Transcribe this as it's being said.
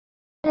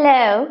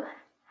Hello,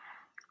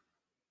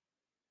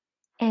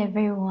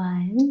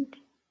 everyone.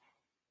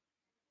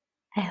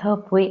 I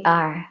hope we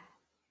are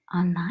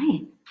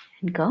online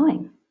and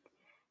going.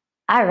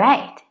 All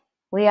right,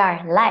 we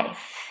are live.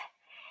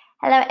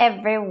 Hello,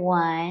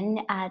 everyone.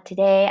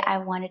 Today, I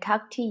want to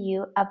talk to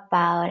you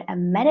about a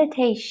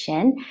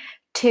meditation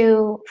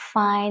to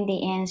find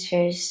the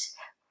answers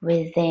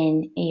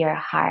within your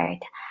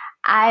heart.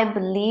 I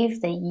believe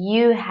that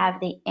you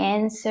have the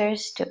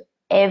answers to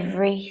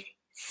every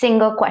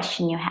single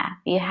question you have.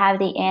 You have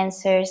the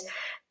answers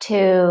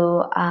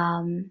to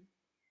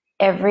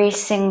every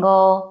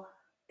single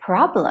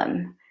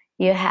problem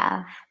you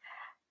have.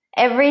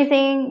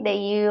 Everything that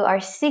you are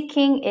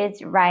seeking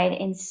is right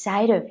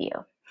inside of you.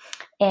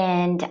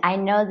 And I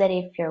know that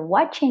if you're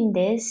watching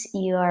this,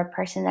 you are a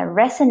person that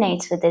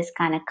resonates with this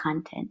kind of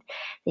content,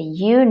 that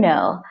you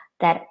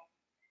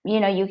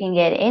can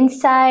get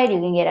insight, you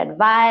can get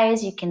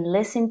advice, you can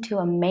listen to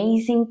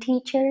amazing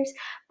teachers,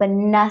 but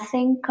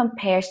nothing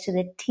compares to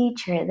the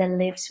teacher that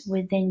lives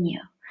within you.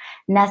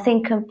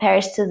 Nothing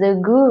compares to the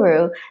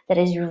guru that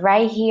is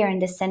right here in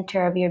the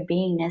center of your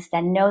beingness,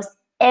 that knows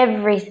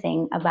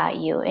everything about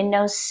you. It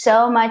knows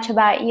so much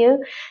about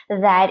you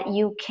that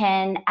you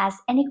can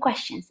ask any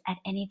questions at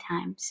any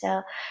time.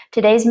 So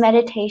today's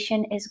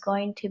meditation is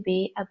going to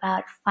be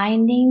about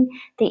finding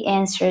the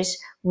answers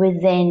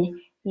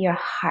within your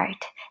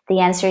heart. The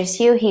Answer is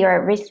You. Here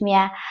at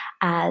Rythmia,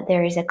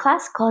 there is a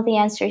class called The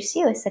Answer is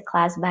You. It's a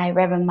class by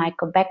Reverend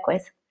Michael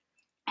Beckwith.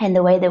 And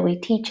the way that we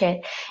teach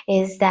it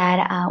is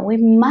that we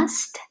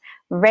must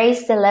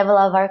raise the level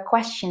of our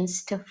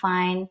questions to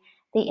find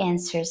the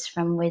answers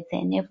from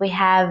within. If we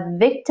have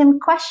victim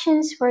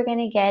questions, we're going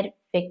to get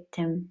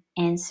victim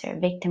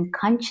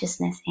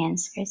consciousness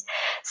answers.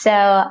 So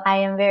I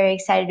am very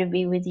excited to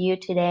be with you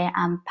today.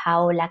 I'm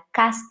Paola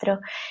Castro,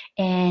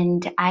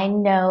 and I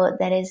know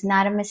that is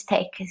not a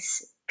mistake.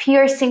 It's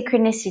pure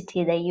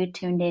synchronicity that you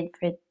tuned in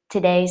for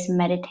today's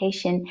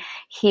meditation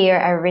here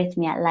at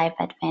Rythmia Life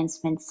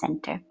Advancement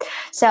Center.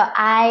 So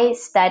I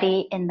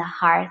study in the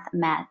Heart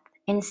Math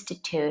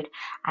Institute.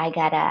 I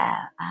got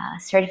a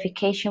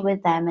certification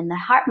with them. And the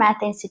Heart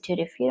Math Institute,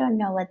 if you don't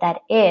know what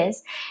that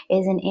is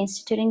an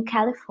institute in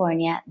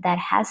California that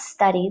has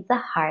studied the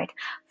heart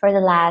for the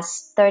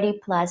last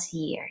 30 plus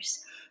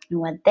years. And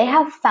what they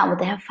have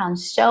found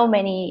so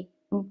many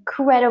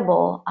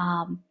incredible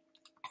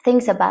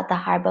things about the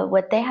heart, but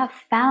what they have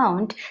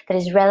found that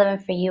is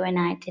relevant for you and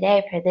I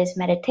today for this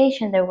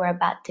meditation that we're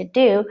about to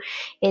do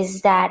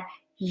is that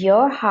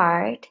your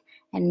heart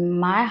and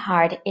my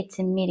heart, it's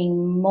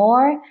emitting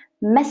more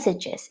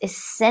messages, is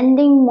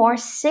sending more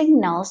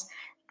signals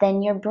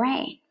than your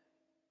brain.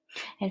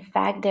 In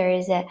fact, there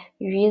is a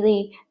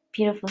really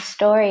beautiful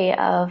story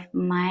of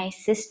my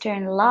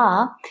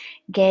sister-in-law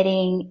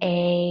getting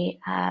a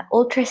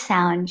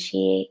ultrasound.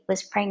 She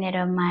was pregnant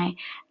of my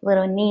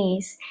little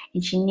niece,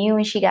 and she knew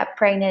when she got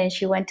pregnant, and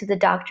she went to the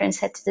doctor and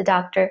said to the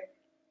doctor,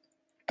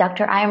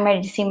 "Doctor, I am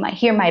ready to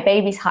hear my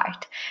baby's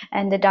heart."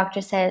 And the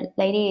doctor said,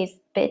 "Lady, it's a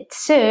bit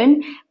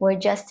soon. We're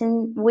just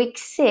in week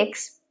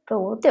 6, but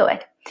we'll do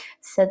it."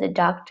 So the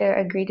doctor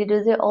agreed to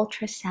do the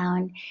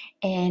ultrasound.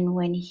 And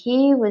when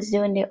he was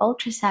doing the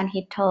ultrasound,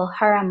 he told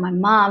her and my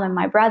mom and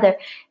my brother,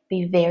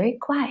 "Be very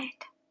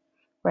quiet.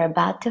 We're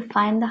about to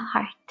find the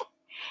heart."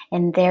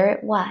 And there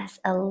it was,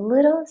 a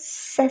little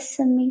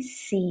sesame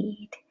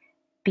seed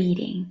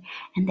beating.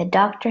 And the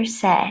doctor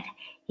said,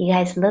 "You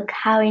guys, look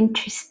how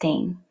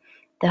interesting.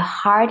 The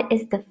heart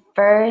is the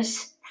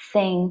first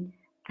thing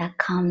that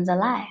comes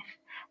alive.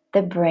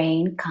 The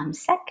brain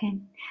comes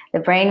second. The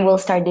brain will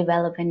start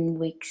developing in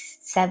week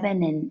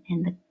 7 and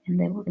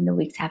in the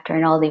weeks after,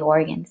 and all the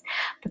organs.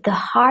 But the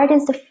heart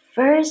is the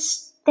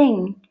first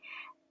thing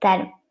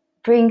that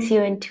brings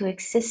you into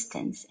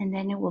existence, and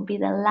then it will be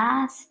the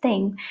last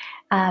thing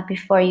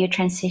before you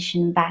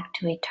transition back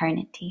to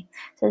eternity."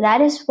 So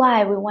that is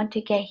why we want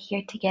to get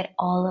here to get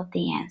all of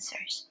the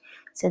answers.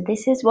 So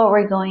this is what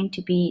we're going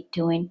to be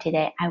doing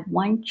today. I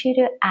want you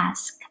to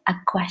ask a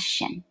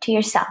question to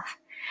yourself.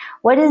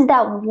 What is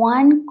that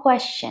one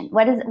question?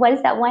 What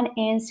is that one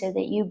answer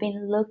that you've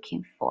been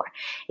looking for?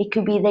 It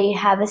could be that you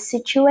have a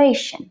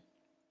situation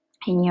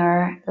in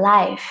your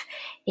life.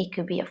 It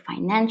could be a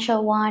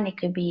financial one. It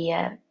could be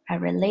a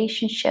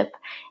relationship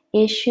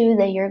issue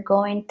that you're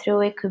going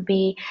through. It could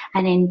be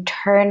an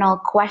internal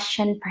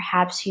question.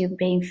 Perhaps you've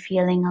been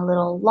feeling a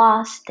little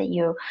lost, that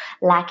you're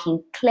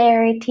lacking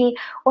clarity,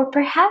 or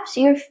perhaps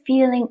you're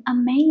feeling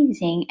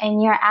amazing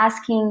and you're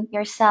asking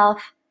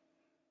yourself,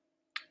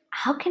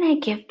 how can I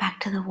give back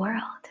to the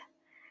world?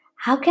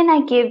 How can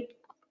I give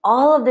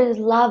all of this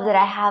love that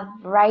I have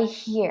right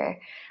here,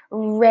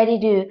 ready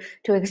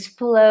to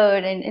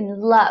explode in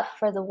love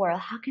for the world?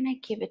 How can I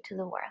give it to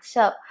the world?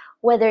 So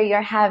whether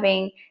you're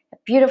having a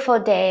beautiful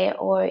day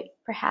or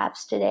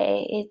perhaps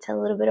today it's a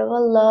little bit of a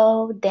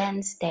low,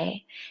 dense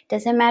day,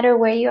 doesn't matter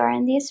where you are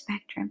in the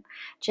spectrum,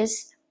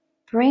 just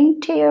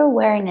bring to your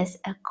awareness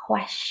a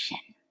question.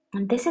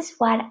 And this is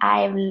what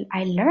I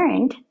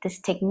learned, this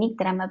technique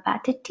that I'm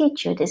about to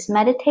teach you, this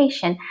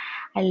meditation.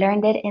 I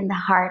learned it in the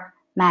Heart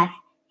Math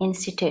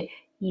Institute.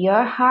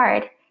 Your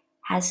heart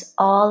has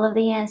all of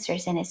the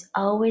answers and is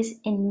always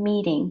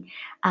emitting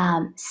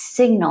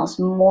signals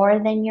more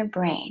than your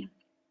brain.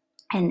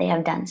 And they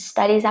have done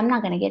studies. I'm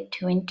not going to get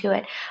too into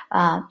it.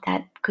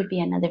 That could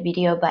be another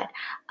video, but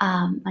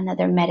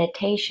another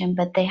meditation.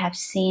 But they have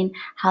seen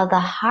how the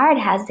heart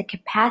has the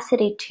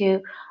capacity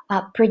to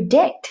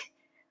predict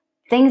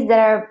things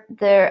that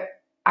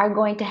are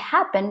going to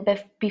happen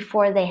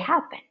before they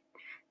happen.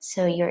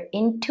 So your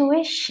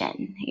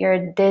intuition,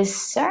 your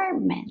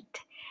discernment,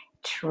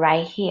 it's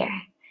right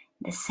here,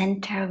 the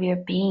center of your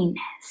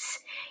beingness.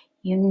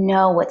 You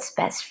know what's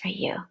best for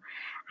you.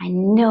 I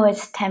know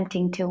it's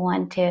tempting to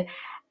want to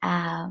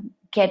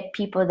get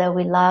people that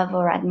we love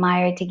or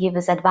admire to give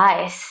us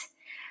advice,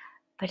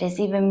 but it's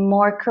even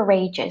more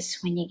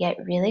courageous when you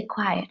get really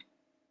quiet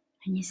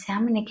and you say,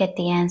 I'm going to get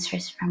the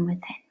answers from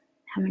within.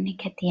 I'm going to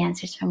get the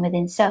answers from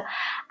within. So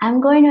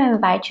I'm going to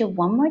invite you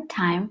one more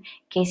time,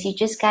 in case you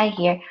just got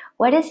here.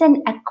 What is a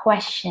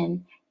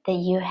question that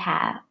you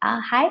have?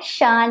 Hi,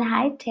 Sean.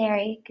 Hi,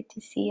 Terry. Good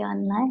to see you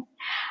online.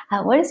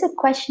 What is a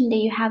question that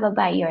you have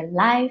about your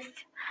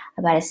life,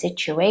 about a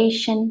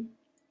situation?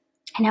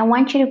 And I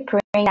want you to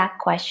bring that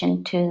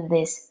question to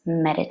this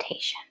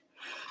meditation.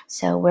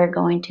 So we're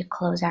going to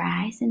close our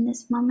eyes in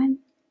this moment.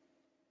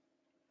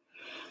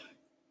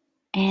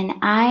 And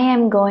I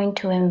am going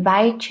to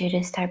invite you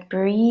to start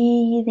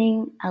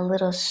breathing a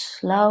little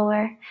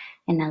slower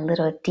and a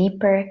little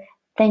deeper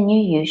than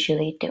you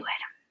usually do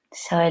it.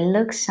 So it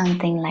looks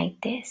something like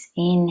this.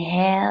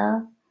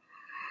 Inhale.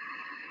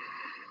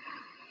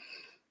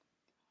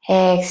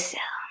 Exhale.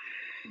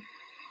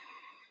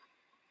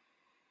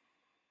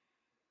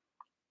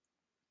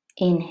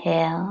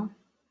 Inhale.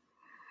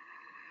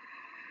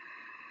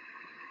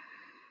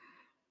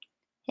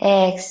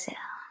 Exhale.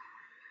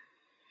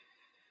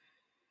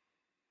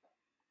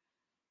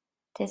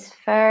 This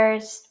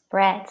first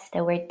breath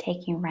that we're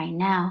taking right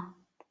now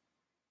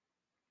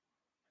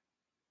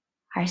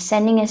are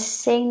sending a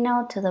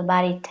signal to the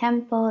body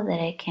tempo that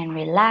it can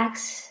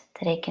relax,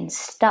 that it can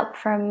stop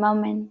for a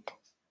moment,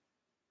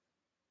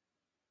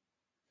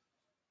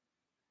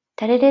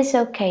 that it is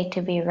okay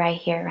to be right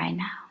here, right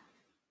now.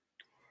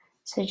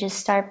 So just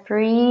start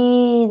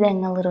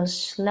breathing a little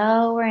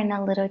slower and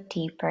a little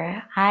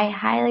deeper. I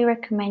highly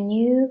recommend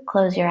you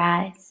close your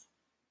eyes.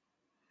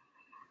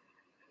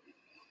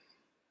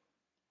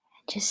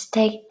 Just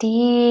take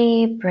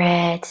deep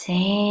breaths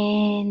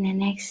in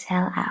and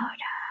exhale out.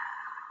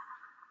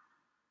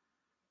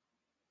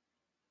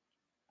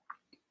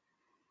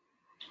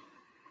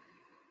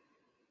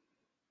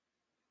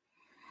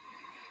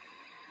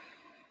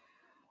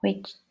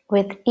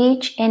 With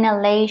each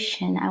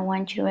inhalation, I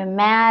want you to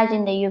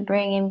imagine that you're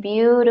bringing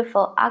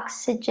beautiful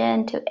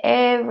oxygen to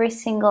every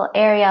single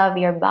area of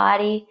your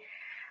body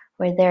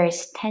where there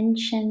is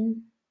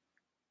tension,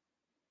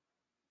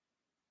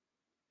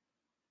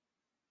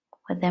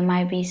 where there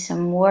might be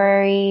some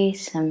worry,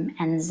 some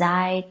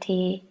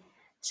anxiety,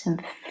 some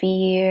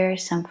fear,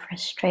 some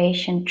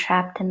frustration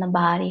trapped in the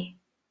body.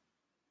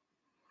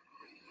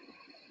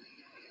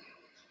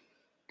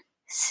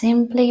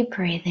 Simply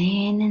breathe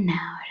in and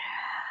out,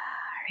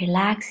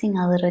 relaxing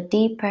a little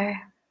deeper,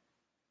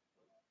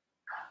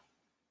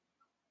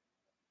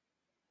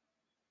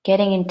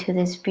 getting into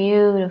this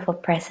beautiful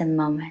present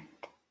moment.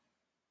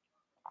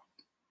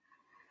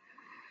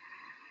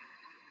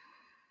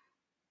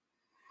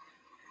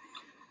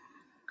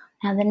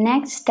 Now the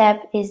next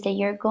step is that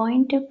you're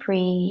going to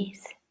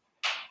breathe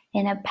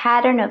in a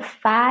pattern of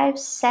 5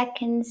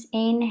 seconds,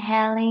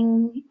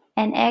 inhaling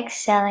and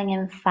exhaling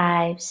in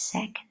 5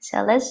 seconds.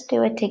 So let's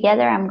do it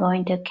together. I'm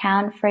going to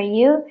count for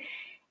you.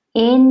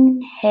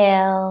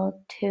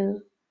 Inhale,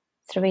 2,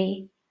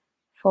 3,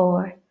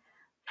 4,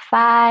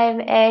 5.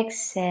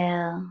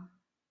 Exhale,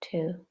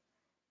 2,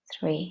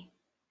 3,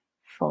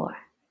 4,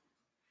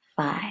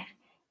 5.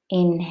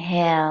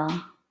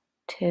 Inhale,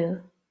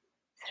 2,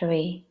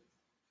 3,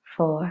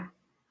 4,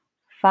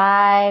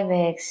 5.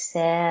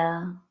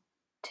 Exhale,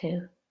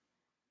 2,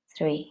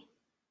 3,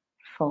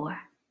 4,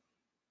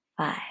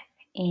 5.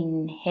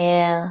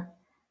 Inhale,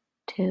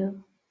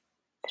 2,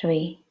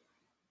 3,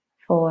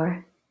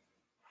 4,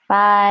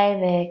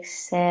 5.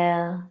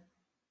 Exhale,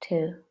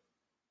 2,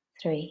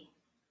 3,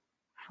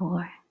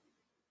 4,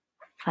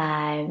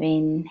 5.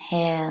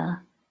 Inhale,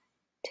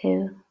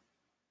 2,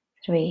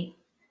 3,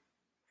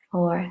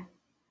 4,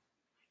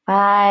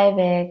 5.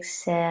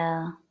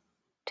 Exhale,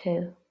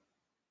 2,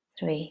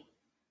 3,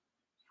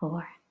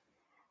 4,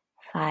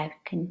 5.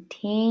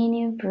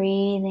 Continue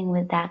breathing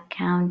with that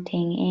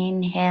counting,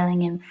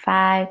 inhaling in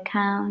 5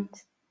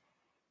 counts,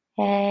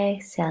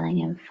 exhaling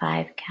in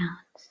 5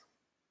 counts.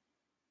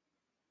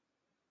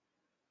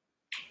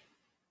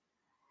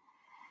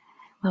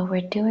 What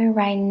we're doing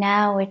right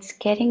now, it's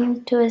getting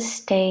into a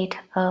state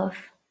of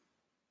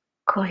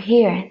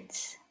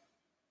coherence,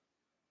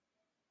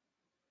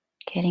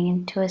 getting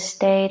into a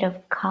state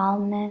of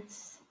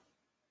calmness.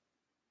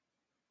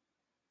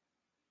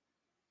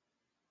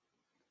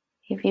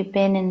 If you've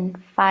been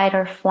in fight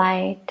or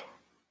flight,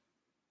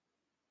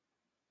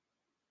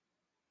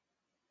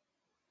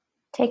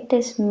 Take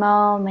this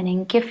moment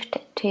and gift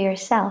it to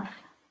yourself.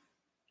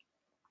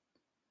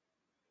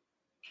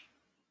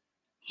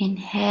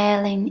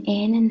 Inhaling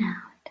in and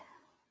out,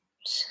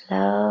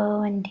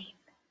 slow and deep.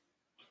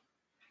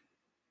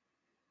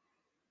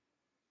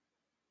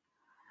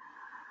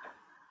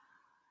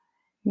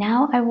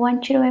 Now I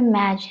want you to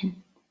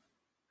imagine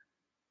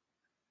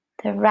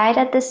that right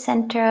at the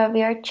center of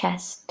your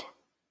chest,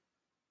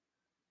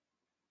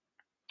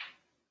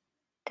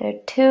 there are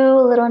two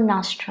little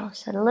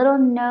nostrils, a little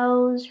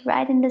nose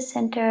right in the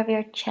center of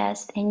your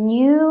chest, and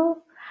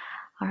you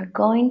are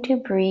going to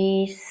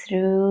breathe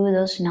through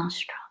those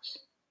nostrils.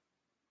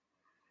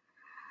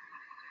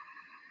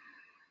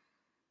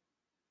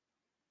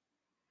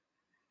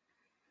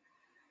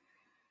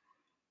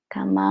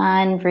 Come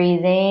on,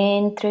 breathe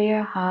in through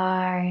your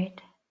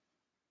heart.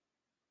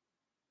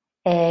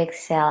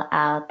 Exhale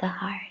out the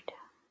heart.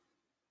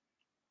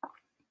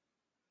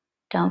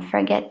 Don't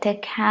forget to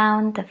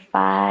count the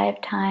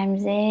 5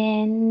 times.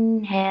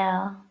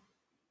 Inhale.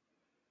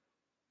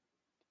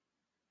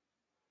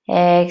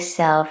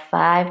 Exhale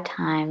 5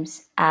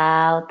 times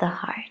out the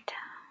heart.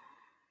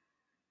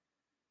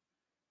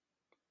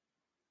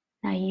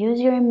 Now use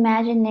your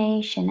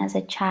imagination as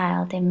a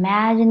child.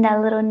 Imagine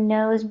that little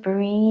nose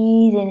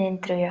breathing in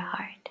through your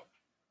heart.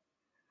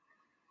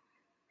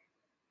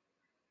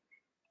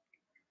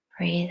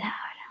 Breathe out.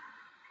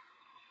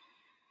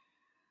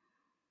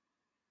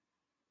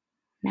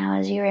 Now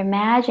as you're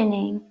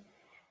imagining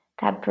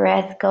that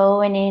breath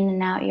going in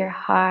and out your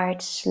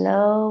heart,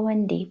 slow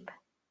and deep,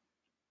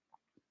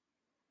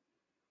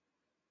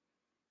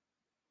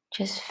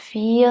 just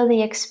feel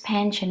the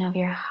expansion of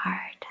your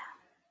heart.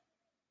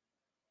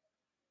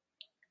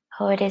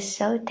 Oh, it is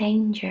so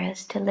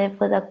dangerous to live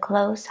with a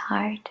closed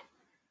heart.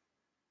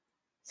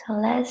 So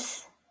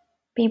let's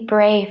be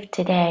brave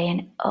today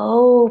and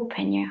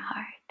open your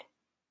heart.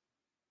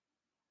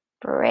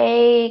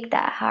 Break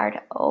that heart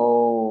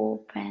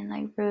open,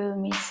 like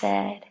Rumi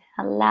said.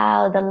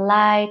 Allow the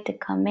light to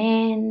come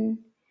in.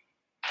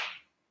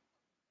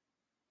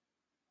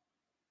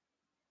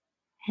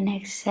 And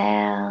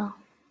exhale.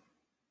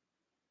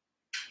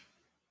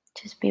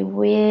 Just be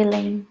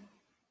willing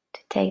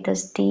to take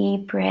those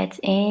deep breaths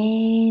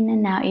in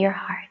and out your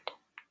heart.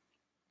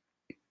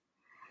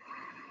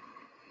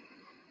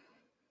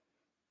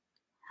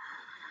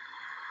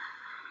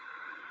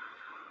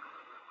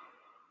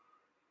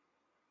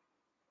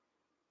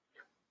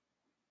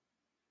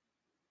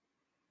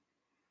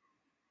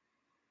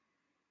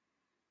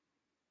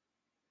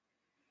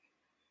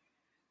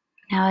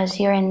 Now as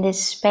you're in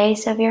this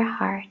space of your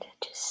heart,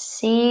 just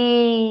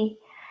see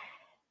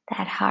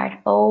that heart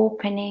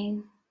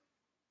opening,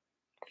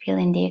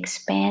 feeling the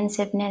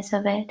expansiveness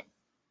of it.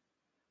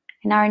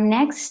 And our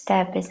next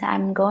step is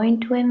I'm going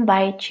to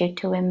invite you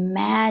to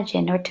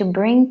imagine or to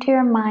bring to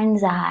your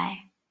mind's eye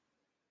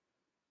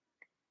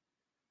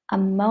a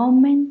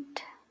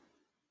moment,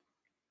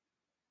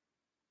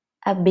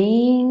 a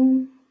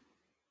being,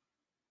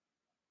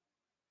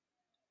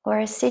 or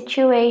a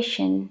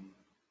situation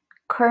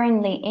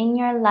currently in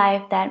your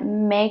life that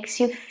makes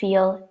you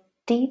feel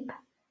deep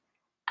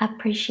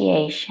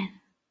appreciation.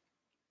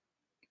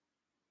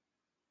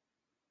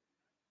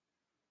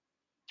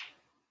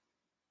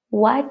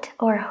 What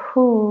or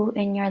who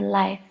in your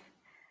life,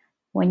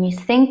 when you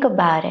think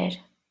about it,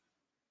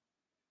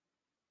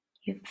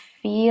 you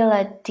feel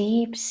a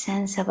deep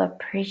sense of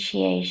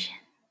appreciation.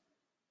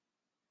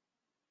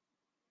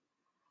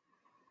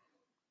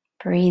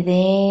 Breathe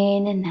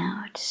in and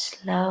out,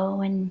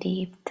 slow and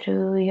deep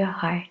through your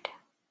heart,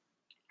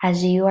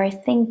 as you are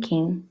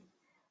thinking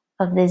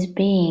of this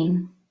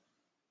being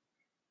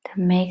that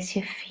makes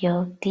you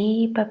feel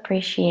deep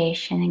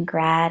appreciation and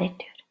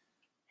gratitude,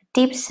 a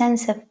deep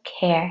sense of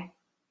care.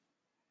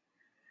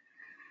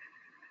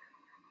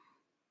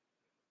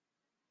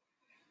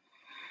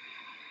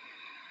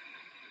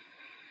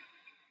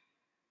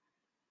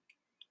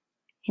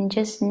 And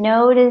just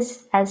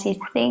notice as you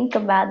think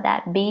about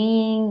that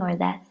being or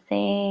that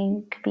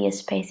thing. It could be a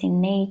space in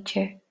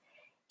nature.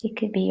 It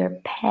could be your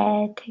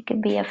pet. It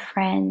could be a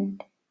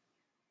friend.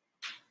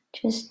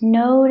 Just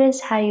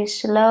notice how you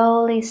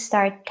slowly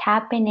start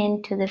tapping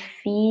into the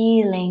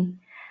feeling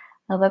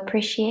of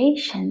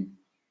appreciation,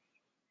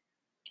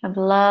 of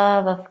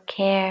love, of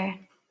care,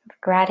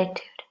 of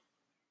gratitude.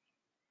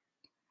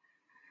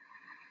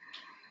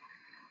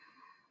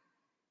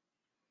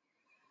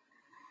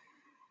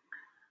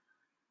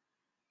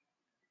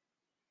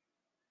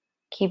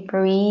 Keep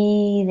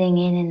breathing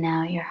in and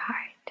out your heart.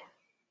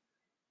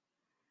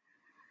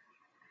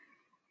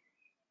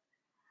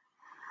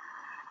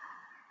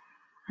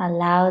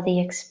 Allow the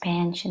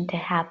expansion to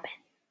happen.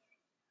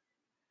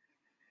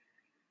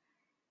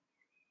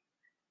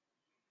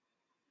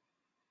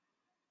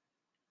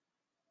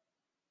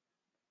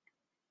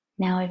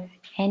 Now, if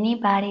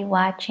anybody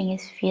watching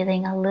is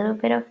feeling a little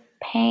bit of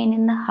pain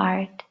in the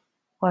heart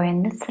or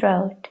in the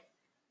throat,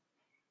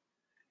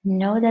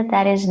 know that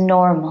that is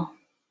normal.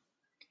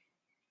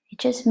 It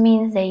just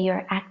means that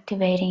you're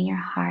activating your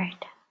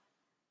heart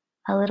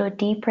a little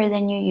deeper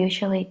than you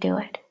usually do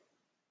it.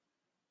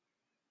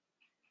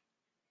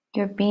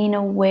 You're being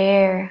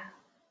aware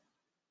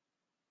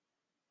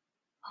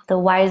of the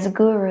wise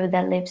guru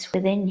that lives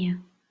within you.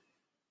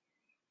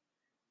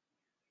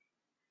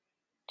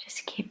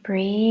 Just keep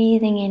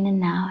breathing in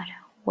and out,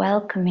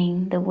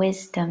 welcoming the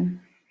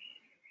wisdom,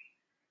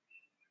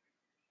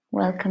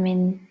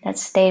 welcoming that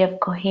state of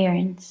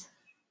coherence.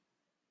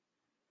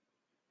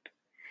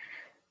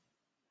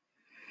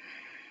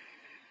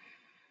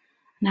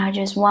 Now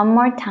just one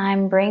more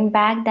time, bring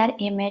back that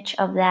image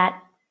of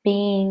that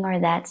being or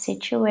that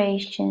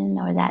situation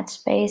or that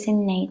space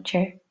in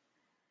nature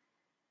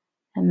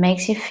that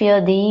makes you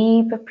feel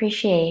deep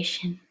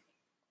appreciation,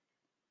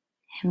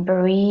 and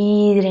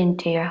breathe it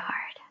into your heart.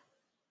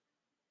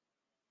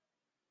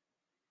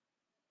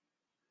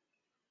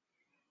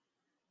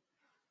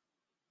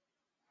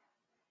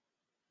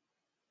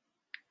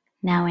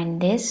 Now in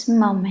this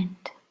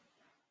moment,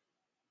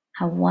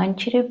 I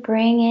want you to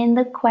bring in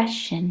the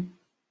question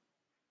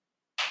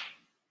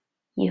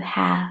you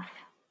have.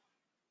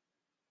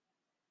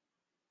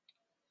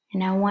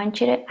 And I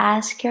want you to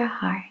ask your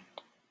heart,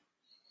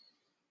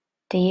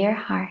 dear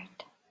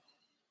heart,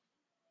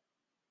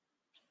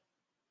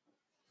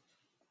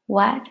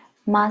 what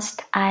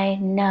must I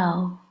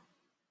know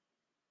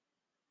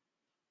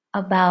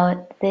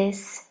about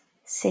this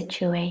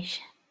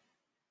situation?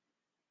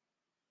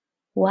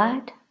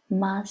 What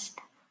must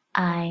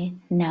I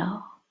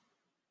know?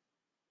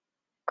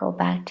 Go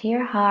back to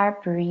your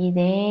heart, breathe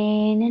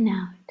in and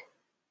out.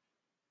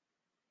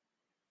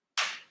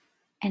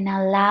 And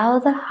allow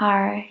the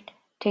heart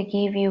to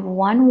give you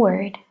one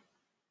word,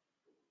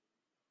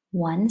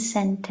 one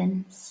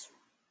sentence,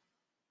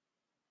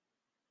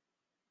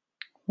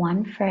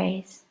 one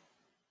phrase.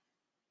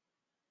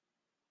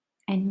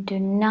 And do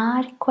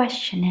not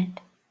question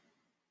it.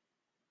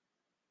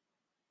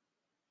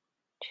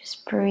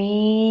 Just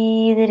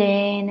breathe it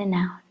in and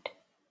out.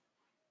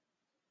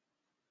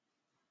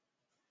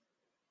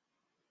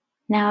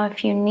 Now,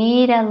 if you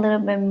need a little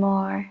bit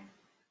more,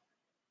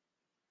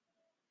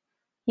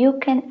 you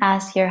can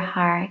ask your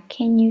heart,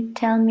 can you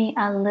tell me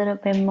a little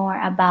bit more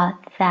about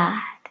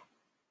that?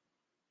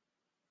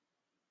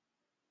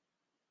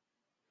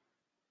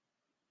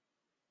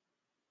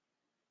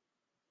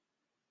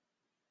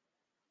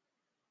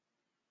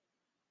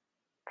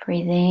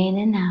 Breathe in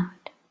and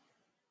out.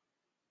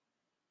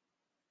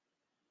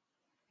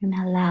 And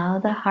allow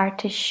the heart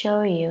to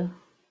show you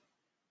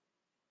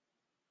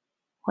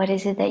what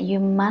is it that you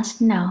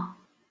must know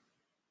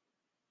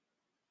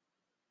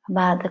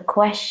about the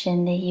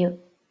question that you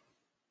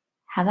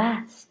have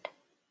asked.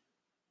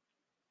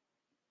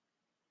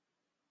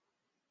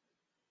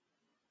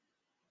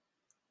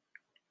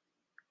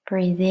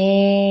 Breathe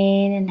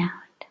in and out.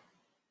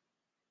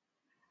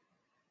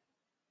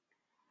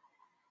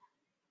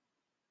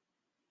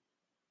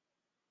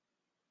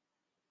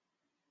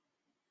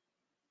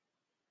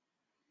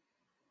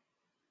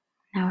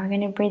 Now we're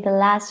going to breathe the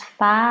last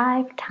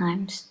 5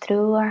 times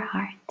through our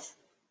hearts.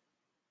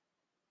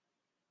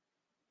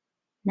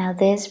 Now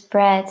these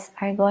breaths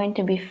are going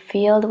to be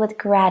filled with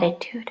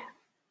gratitude.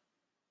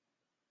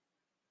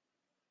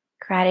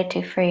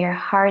 Gratitude for your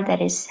heart that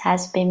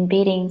has been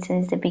beating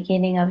since the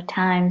beginning of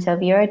times,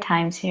 of your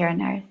times here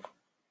on earth.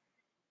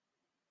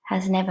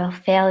 Has never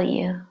failed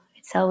you.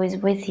 It's always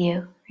with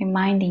you,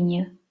 reminding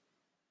you.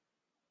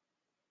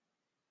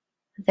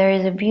 There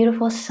is a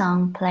beautiful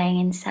song playing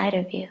inside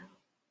of you.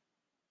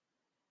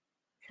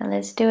 So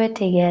let's do it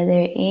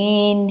together.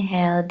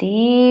 Inhale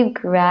deep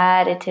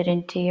gratitude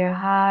into your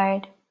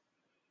heart.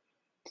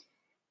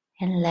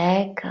 And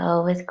let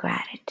go with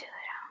gratitude.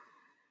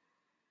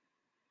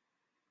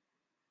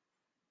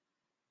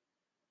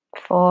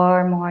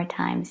 4 more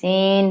times.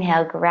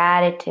 Inhale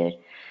gratitude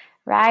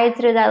right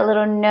through that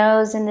little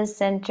nose in the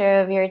center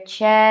of your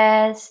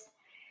chest.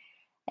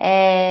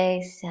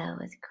 Exhale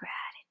with gratitude.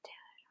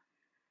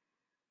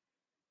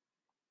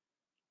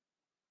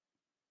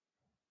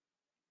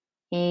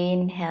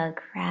 Inhale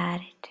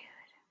gratitude.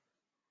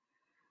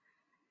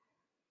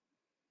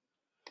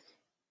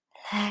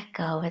 Let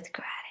go with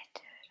gratitude.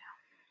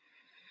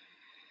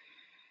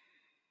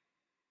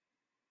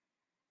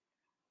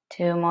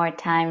 2 more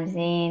times.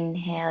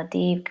 Inhale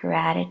deep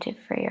gratitude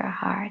for your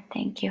heart.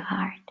 Thank you,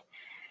 heart.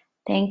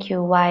 Thank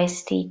you,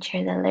 wise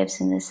teacher that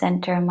lives in the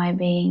center of my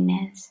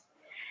beingness.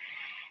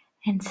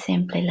 And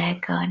simply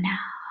let go now.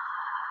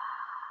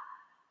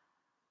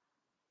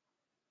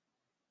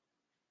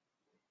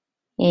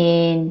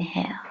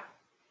 Inhale.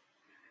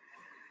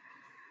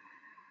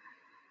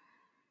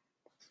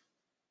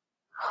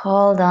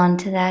 Hold on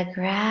to that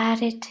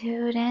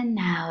gratitude and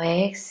now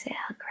exhale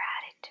gratitude.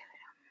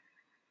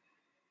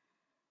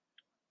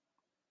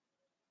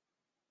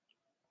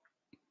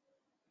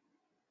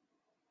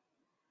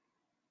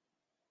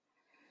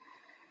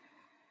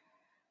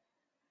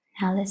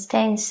 Now let's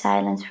stay in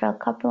silence for a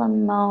couple of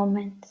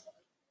moments.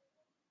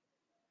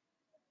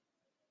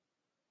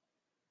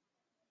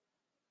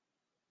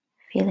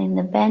 Feeling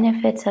the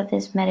benefits of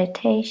this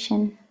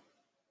meditation.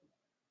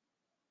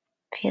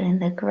 Feeling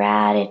the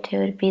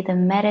gratitude be the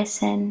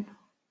medicine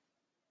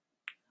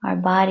our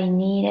body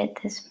needed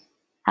this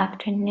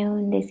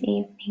afternoon, this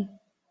evening.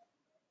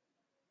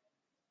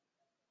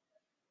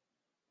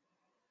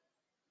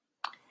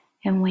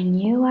 And when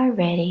you are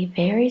ready,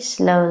 very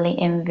slowly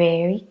and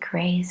very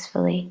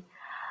gracefully,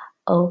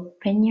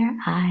 open your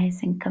eyes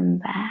and come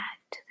back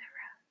to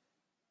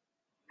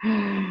the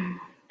room.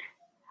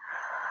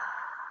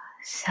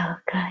 So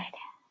good.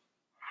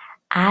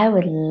 I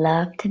would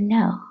love to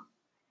know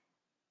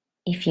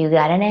if you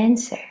got an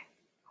answer.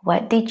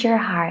 What did your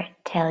heart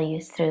tell you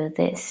through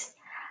this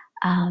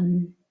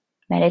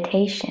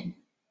meditation?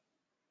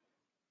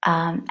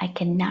 I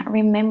cannot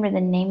remember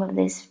the name of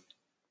this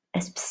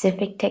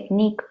specific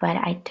technique, but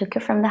I took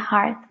it from the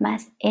Heart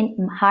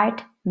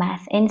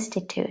Math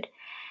Institute.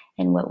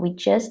 And what we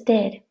just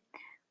did,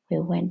 we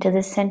went to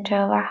the center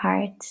of our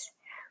hearts.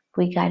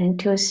 We got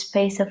into a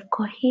space of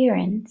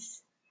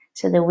coherence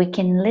so that we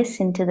can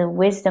listen to the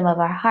wisdom of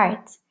our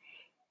hearts.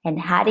 And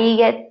how do you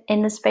get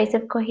in the space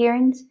of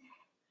coherence?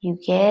 You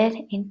get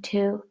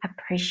into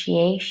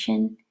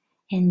appreciation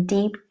and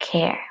deep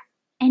care.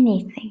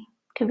 Anything.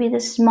 Could be the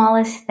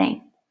smallest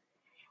thing.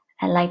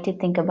 I like to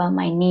think about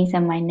my niece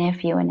and my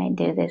nephew when I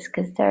do this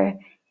because they're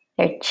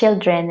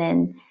children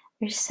and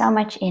there's so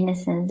much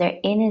innocence. Their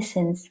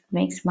innocence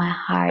makes my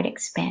heart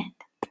expand.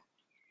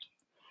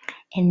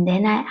 And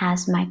then I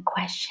ask my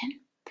question,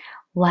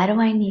 what do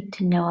I need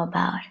to know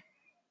about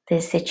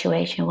this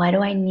situation? What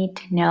do I need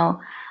to know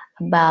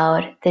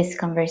about this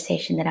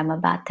conversation that I'm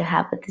about to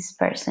have with this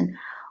person?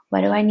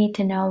 What do I need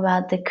to know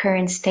about the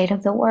current state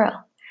of the world?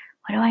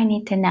 What do I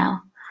need to know?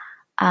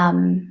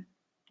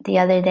 The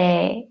other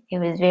day, it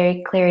was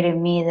very clear to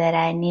me that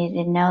I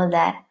needed to know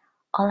that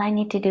all I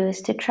need to do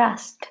is to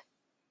trust.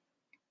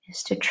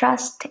 Is to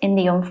trust in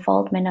the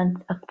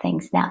unfoldment of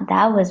things. Now,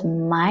 that was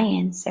my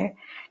answer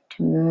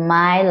to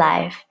my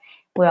life.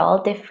 We're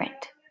all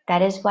different.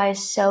 That is why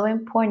it's so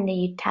important that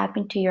you tap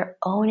into your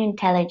own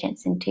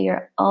intelligence, into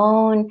your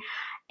own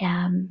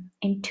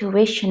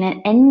intuition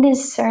and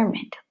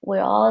discernment.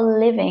 We're all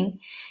living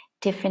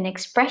different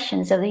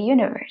expressions of the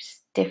universe,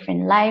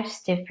 different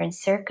lives, different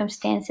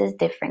circumstances,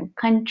 different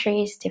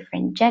countries,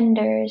 different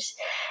genders,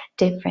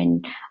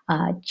 different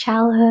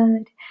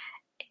childhood.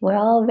 We're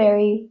all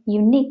very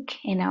unique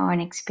in our own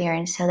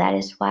experience. So that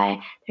is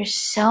why there's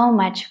so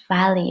much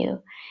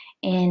value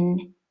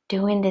in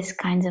doing these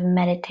kinds of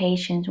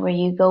meditations where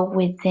you go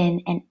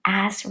within and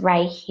ask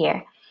right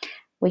here.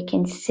 We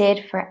can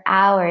sit for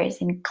hours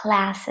in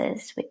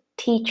classes with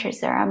teachers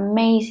that are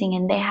amazing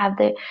and they have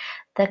the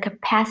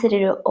capacity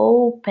to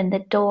open the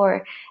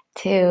door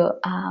to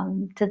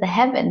the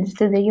heavens,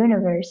 to the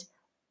universe.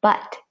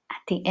 But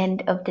at the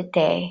end of the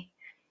day,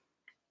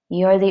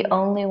 you're the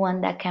only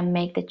one that can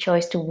make the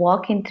choice to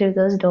walk in through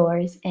those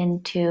doors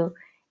and to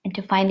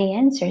find the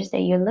answers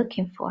that you're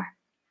looking for.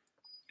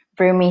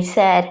 Rumi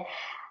said,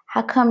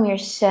 how come you're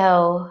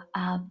so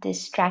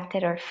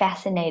distracted or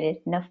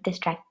fascinated with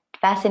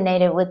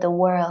the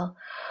world,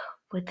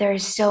 but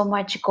there's so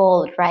much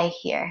gold right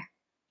here?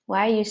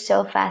 Why are you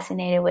so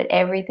fascinated with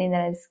everything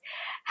that is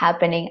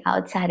happening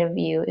outside of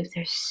you if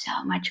there's so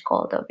much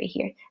gold over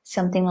here?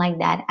 Something like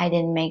that. I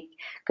didn't make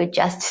good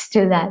justice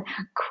to that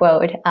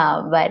quote,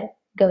 but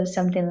goes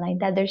something like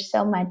that. There's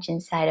so much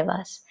inside of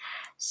us.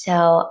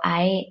 So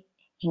I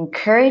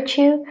encourage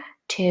you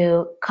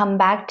to come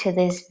back to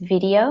this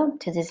video,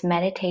 to this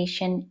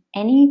meditation,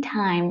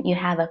 anytime you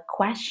have a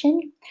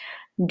question.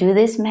 Do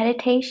this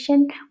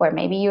meditation, or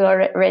maybe you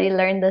already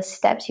learned the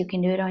steps. You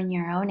can do it on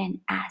your own and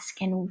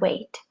ask and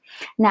wait.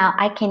 Now,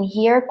 I can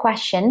hear a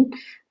question.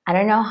 I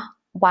don't know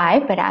why,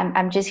 but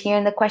I'm just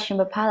hearing the question.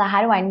 But Paola,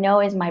 how do I know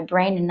it's my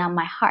brain and not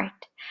my heart?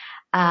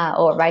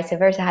 Or vice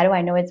versa, how do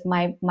I know it's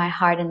my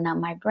heart and not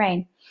my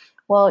brain?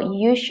 Well,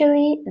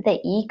 usually the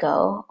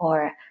ego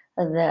or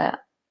the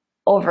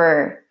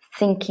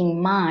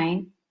overthinking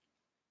mind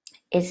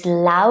is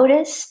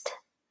loudest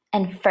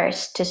and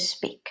first to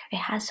speak. It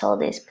has all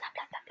this blah,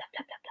 blah, blah, blah,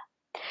 blah, blah,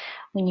 blah.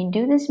 When you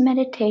do this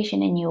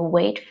meditation and you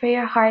wait for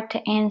your heart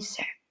to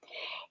answer,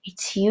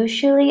 it's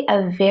usually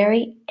a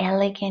very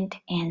elegant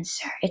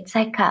answer. It's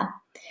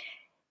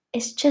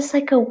just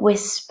like a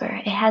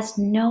whisper. It has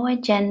no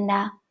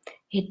agenda.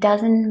 It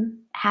doesn't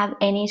have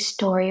any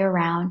story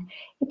around.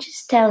 It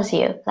just tells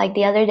you, like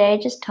the other day,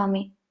 it just told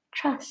me,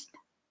 trust.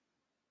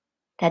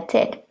 That's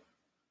it.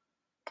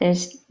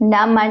 There's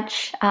not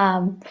much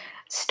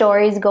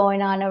stories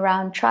going on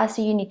around trust.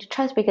 You need to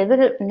trust because,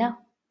 no,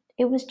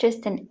 it was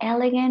just an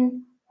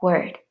elegant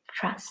word,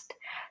 trust.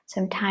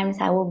 Sometimes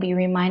I will be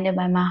reminded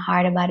by my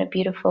heart about a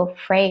beautiful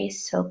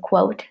phrase or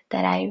quote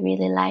that I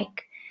really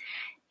like.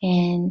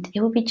 And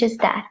it will be just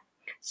that.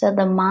 So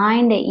the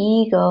mind, the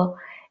ego,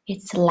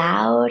 it's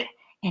loud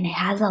and it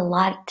has a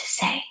lot to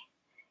say.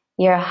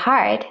 Your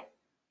heart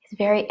is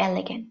very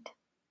elegant.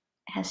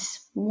 It has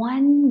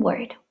one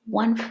word,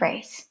 one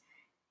phrase,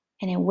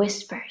 and it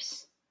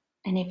whispers.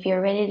 And if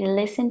you're ready to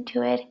listen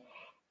to it,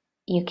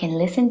 you can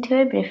listen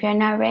to it. But if you're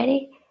not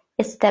ready,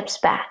 it steps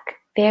back,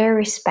 very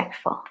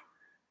respectful,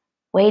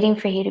 waiting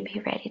for you to be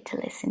ready to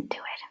listen to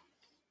it.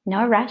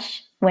 No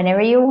rush,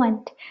 whenever you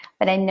want.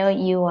 But I know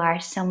you are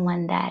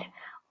someone that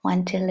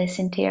want to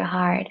listen to your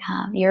heart.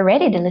 You're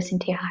ready to listen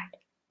to your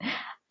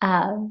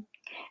heart.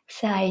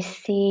 So I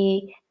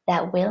see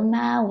that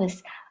Wilma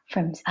was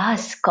from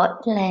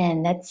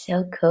Scotland. That's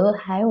so cool.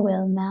 Hi,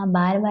 Wilma.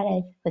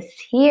 Barbara was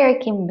here.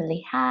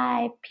 Kimberly,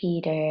 hi.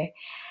 Peter.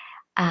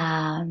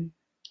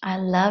 I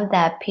love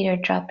that. Peter,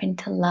 drop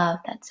into love.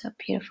 That's so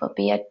beautiful.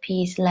 Be at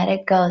peace. Let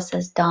it go,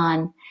 says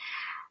Dawn.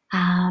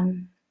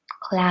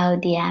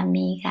 Claudia,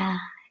 amiga.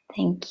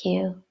 Thank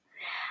you.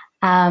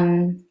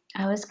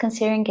 I was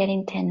considering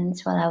getting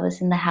tenants while I was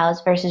in the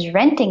house versus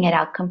renting it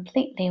out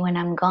completely when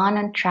I'm gone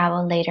on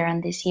travel later on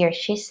this year.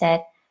 She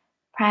said,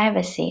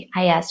 privacy.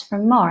 I asked for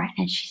more,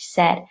 and she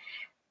said,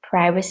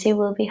 privacy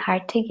will be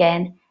hard to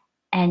get,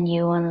 and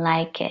you won't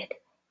like it.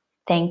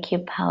 Thank you,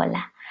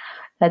 Paola.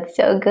 That's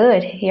so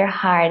good. Your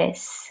heart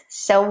is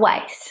so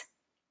wise.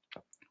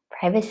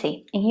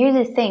 Privacy. And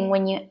here's the thing,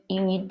 when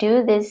you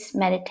do this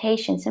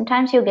meditation,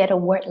 sometimes you'll get a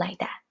word like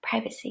that,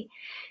 privacy.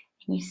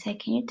 And you say,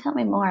 can you tell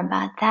me more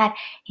about that?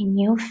 And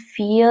you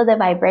feel the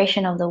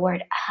vibration of the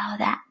word. Oh,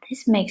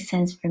 this makes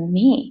sense for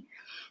me.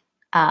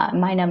 It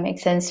might not make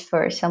sense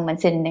for someone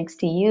sitting next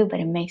to you, but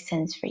it makes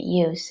sense for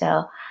you.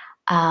 So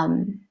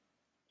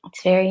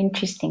it's very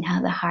interesting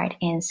how the heart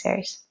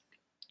answers.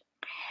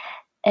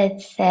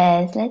 It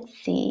says, let's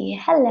see.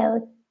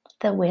 Hello,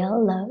 the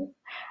willow.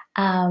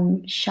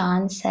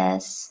 Sean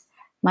says,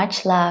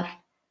 much love.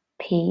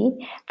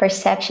 P.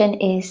 Perception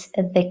is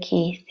the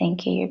key.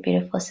 Thank you. You're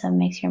beautiful. So it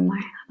makes your mark.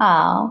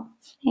 Oh,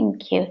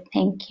 thank you.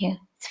 Thank you.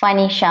 It's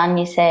funny, Sean,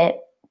 you said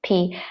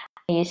P.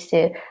 I used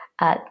to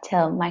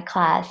tell my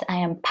class, I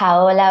am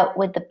Paola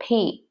with the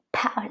P.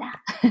 Paola.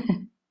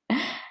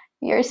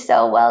 You're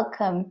so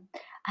welcome.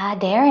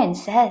 Darren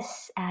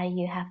says,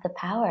 you have the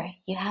power.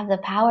 You have the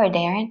power,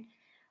 Darren.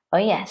 Oh,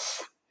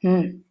 yes.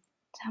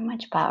 So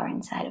much power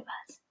inside of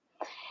us.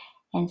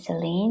 And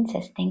Celine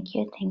says, thank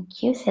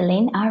you,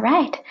 Celine. All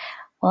right.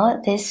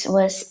 Well, this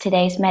was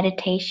today's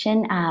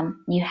meditation.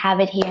 You have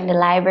it here in the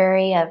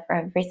library of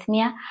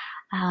Rythmia.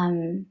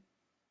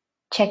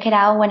 Check it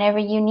out whenever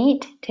you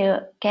need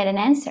to get an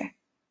answer.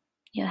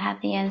 You'll have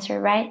the answer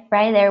right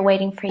there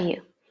waiting for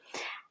you.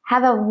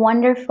 Have a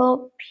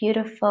wonderful,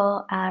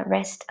 beautiful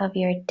rest of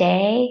your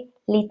day.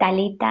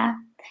 Lita.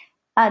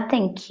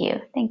 Thank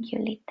you,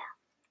 Lita.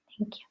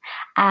 Thank you.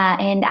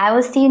 And I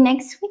will see you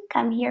next week.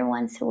 I'm here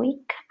once a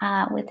week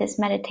with these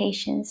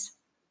meditations.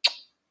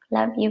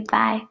 Love you.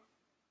 Bye.